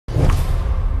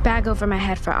Bag over my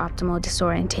head for optimal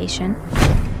disorientation.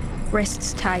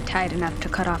 Wrists tied tight enough to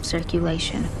cut off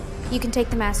circulation. You can take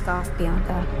the mask off,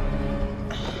 Bianca.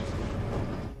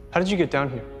 How did you get down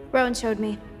here? Rowan showed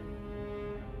me.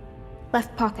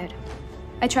 Left pocket.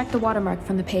 I tracked the watermark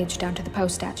from the page down to the Poe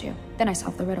statue. Then I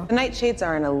solved the riddle. The Nightshades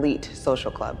are an elite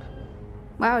social club.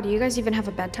 Wow, do you guys even have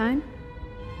a bedtime?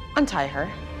 Untie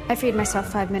her. I freed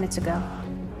myself 5 minutes ago.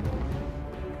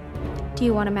 Do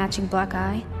you want a matching black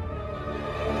eye?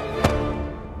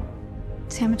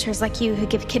 It's amateurs like you who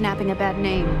give kidnapping a bad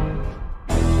name.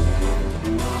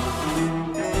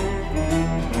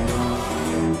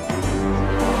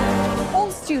 All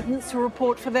students who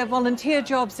report for their volunteer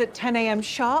jobs at 10 a.m.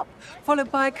 sharp, followed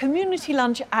by a community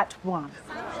lunch at 1.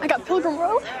 I got Pilgrim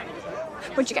Road.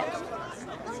 What'd you get?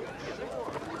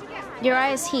 Your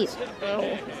eye is heat.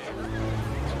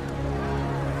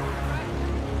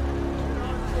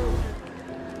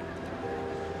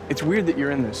 It's weird that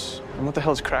you're in this. And what the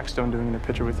hell is Crackstone doing in a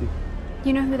picture with you?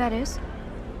 You know who that is?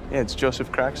 Yeah, it's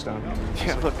Joseph Crackstone.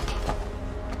 Yeah, look.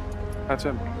 That's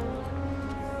him.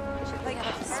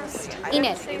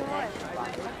 Enid.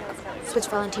 Switch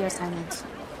volunteer assignments.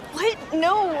 What?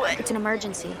 No. It's an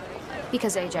emergency.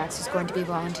 Because Ajax is going to be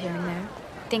volunteering there.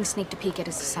 Things sneaked a peek at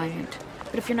his assignment.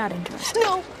 But if you're not interested...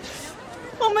 No.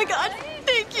 Oh my God.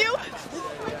 Thank you.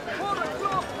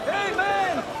 Hey,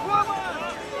 man!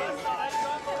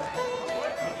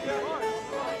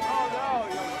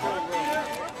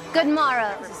 Good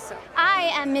morrow.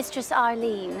 I am Mistress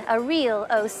Arlene, a real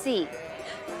OC.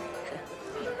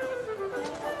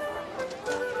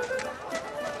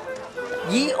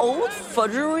 Ye old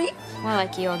fudgery? More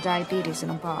like ye old diabetes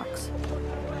in a box.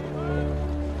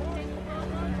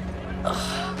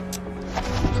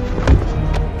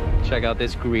 Check out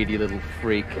this greedy little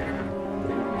freak.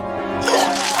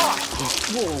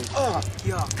 Whoa.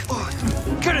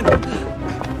 Yuck. Get in!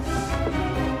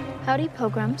 Howdy,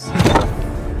 pilgrims.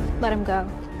 Let him go.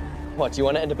 What, do you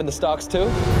want to end up in the stocks too?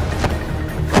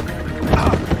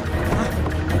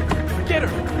 Get her!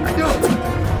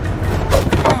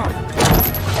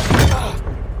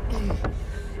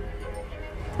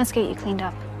 Let's get you cleaned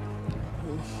up.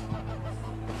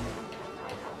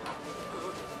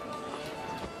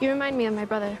 You remind me of my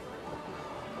brother.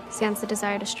 Sans the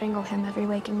desire to strangle him every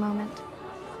waking moment.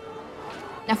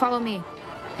 Now follow me.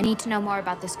 I need to know more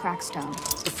about this Crackstone.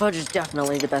 The fudge is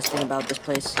definitely the best thing about this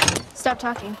place. Stop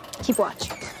talking. Keep watch.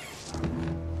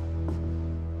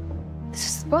 This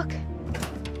is the book.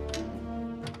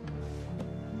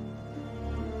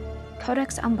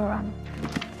 Codex Umberum.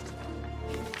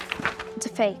 It's a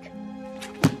fake.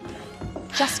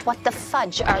 Just what the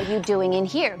fudge are you doing in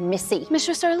here, Missy?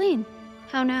 Mistress Arlene.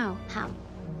 How now? How?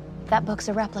 That book's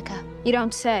a replica. You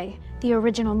don't say. The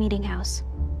original meeting house.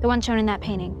 The one shown in that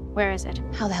painting. Where is it?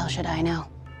 How the hell should I know?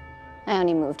 I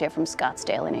only moved here from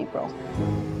Scottsdale in April.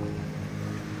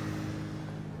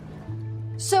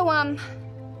 So,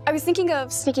 I was thinking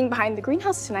of sneaking behind the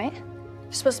greenhouse tonight.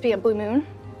 There's supposed to be a blue moon.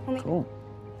 Only... Cool.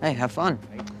 Hey, have fun.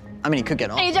 I mean, you could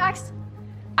get off. Ajax,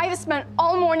 I have spent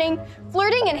all morning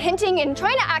flirting and hinting and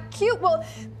trying to act cute while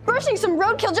bursting some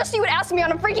roadkill just so you would ask me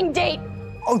on a freaking date.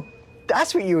 Oh,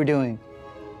 that's what you were doing.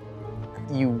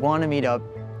 You want to meet up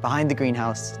behind the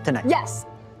greenhouse tonight? Yes.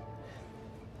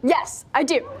 Yes, I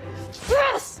do.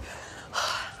 Yes!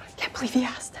 I can't believe he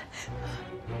asked.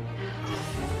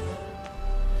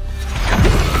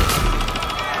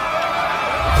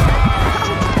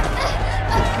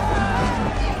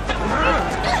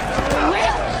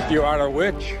 You are a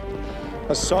witch,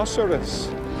 a sorceress.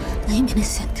 I'm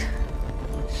innocent.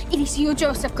 It is you,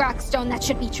 Joseph Crackstone, that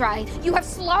should be tried. You have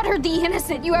slaughtered the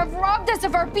innocent. You have robbed us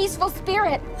of our peaceful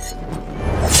spirit.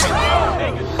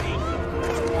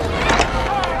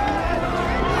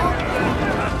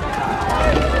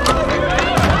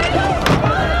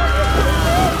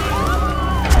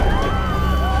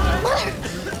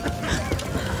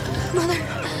 Mother.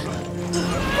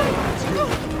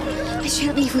 I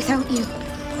can't leave without you.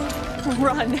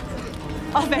 Run.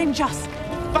 Avenge us.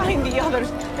 Find the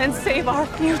others and save our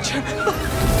future.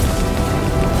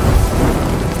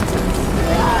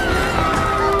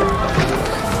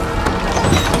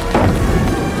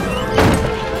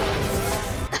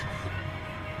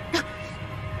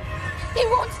 He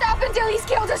won't stop until he's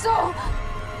killed us all.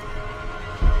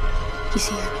 He's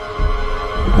here.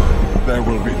 There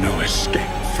will be no escape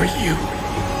for you.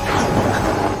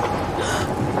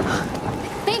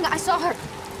 Bing, I saw her.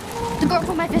 The girl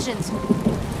from my visions.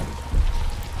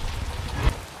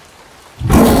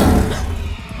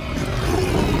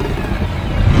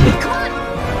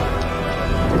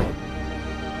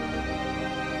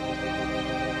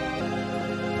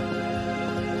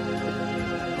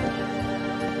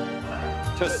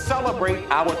 To celebrate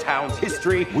our town's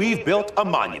history, we've built a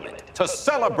monument to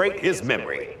celebrate his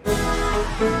memory.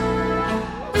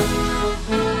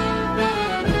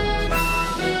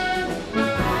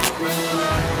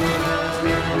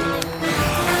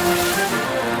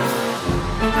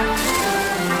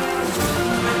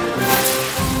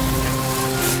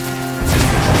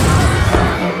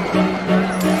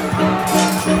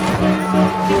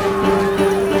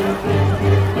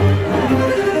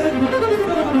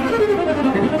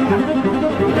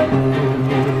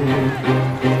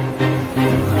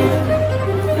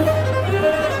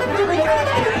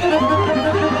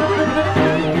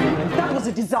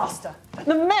 Disaster.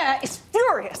 The mayor is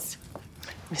furious.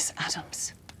 Miss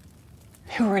Addams,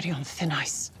 you're already on thin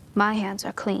ice. My hands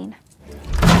are clean.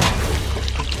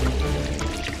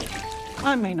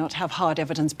 I may not have hard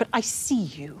evidence, but I see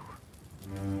you.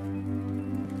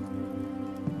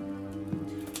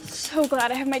 So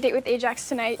glad I have my date with Ajax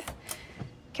tonight.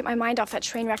 Get my mind off that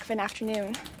train wreck of an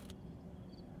afternoon.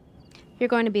 You're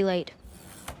going to be late.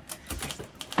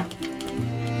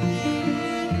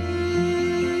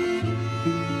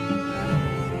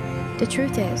 The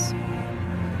truth is,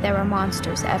 there are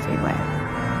monsters everywhere.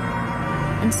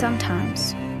 And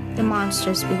sometimes, the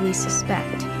monsters we least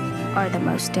suspect are the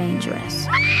most dangerous.